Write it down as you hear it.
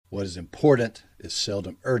What is important is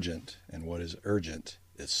seldom urgent, and what is urgent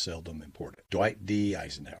is seldom important. Dwight D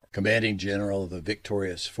Eisenhower, commanding general of the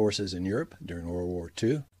victorious forces in Europe during World War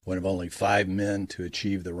II, one of only 5 men to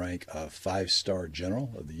achieve the rank of 5-star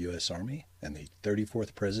general of the U.S. Army and the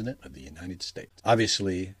 34th President of the United States.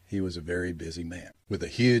 Obviously, he was a very busy man with a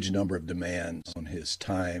huge number of demands on his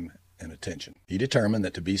time and attention. He determined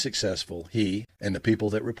that to be successful, he and the people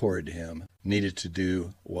that reported to him needed to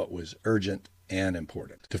do what was urgent and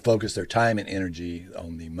important, to focus their time and energy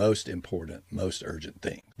on the most important, most urgent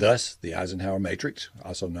thing. Thus, the Eisenhower Matrix,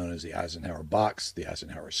 also known as the Eisenhower Box, the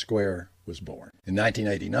Eisenhower Square, was born. In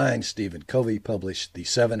 1989, Stephen Covey published The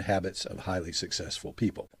 7 Habits of Highly Successful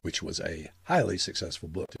People, which was a highly successful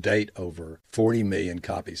book. To date, over 40 million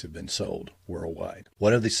copies have been sold worldwide.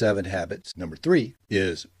 One of the 7 habits, number 3,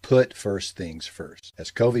 is put first things first.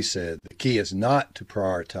 As Covey said, the key is not to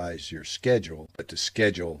prioritize your schedule, but to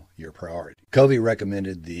schedule your priority. Covey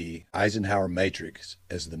recommended the Eisenhower Matrix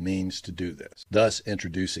as the means to do this, thus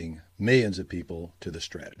introducing millions of people to the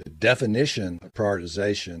strategy. The definition of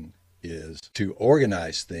prioritization is to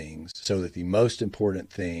organize things so that the most important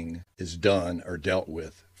thing is done or dealt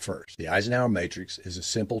with first. The Eisenhower Matrix is a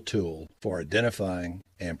simple tool for identifying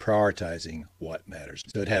and prioritizing what matters.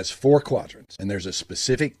 So it has 4 quadrants, and there's a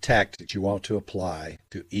specific tactic you want to apply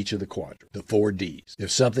to each of the quadrants, the 4 Ds. If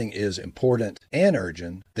something is important and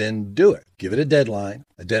urgent, then do it. Give it a deadline.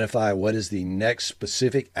 Identify what is the next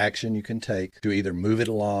specific action you can take to either move it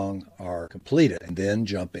along or complete it, and then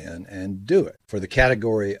jump in and do it. For the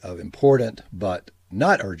category of important but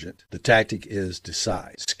not urgent, the tactic is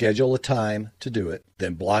decide. Schedule a time to do it,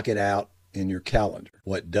 then block it out in your calendar.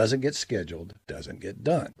 What doesn't get scheduled doesn't get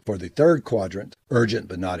done. For the 3rd quadrant, urgent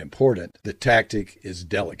but not important, the tactic is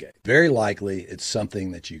delegate. Very likely it's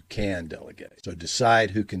something that you can delegate. So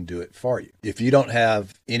decide who can do it for you. If you don't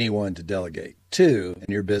have anyone to delegate to, and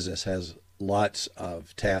your business has lots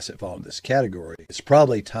of tasks that fall in this category, it's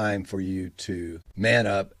probably time for you to man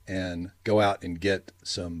up and go out and get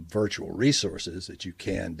some virtual resources that you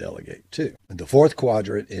can delegate to. And the 4th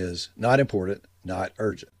quadrant is not important, not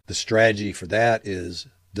urgent. The strategy for that is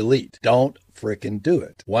delete. Don't frickin' do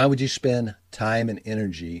it. Why would you spend time and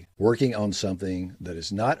energy working on something that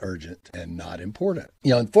is not urgent and not important?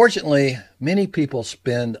 Unfortunately, many people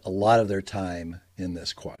spend a lot of their time in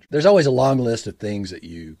this quadrant. There's always a long list of things that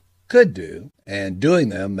you could do, and doing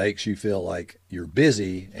them makes you feel like you're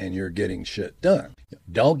busy and you're getting shit done.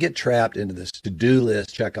 Don't get trapped into this to-do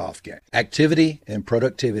list check-off game. Activity and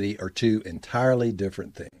productivity are 2 entirely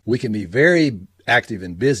different things. We can be very active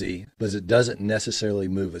and busy, but it doesn't necessarily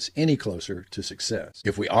move us any closer to success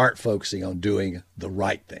if we aren't focusing on doing the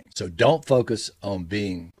right thing. So don't focus on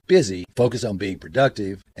being busy, focus on being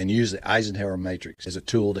productive, and use the Eisenhower Matrix as a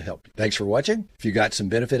tool to help you. Thanks for watching. If you got some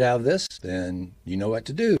benefit out of this, then you know what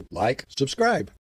to do. Like, subscribe.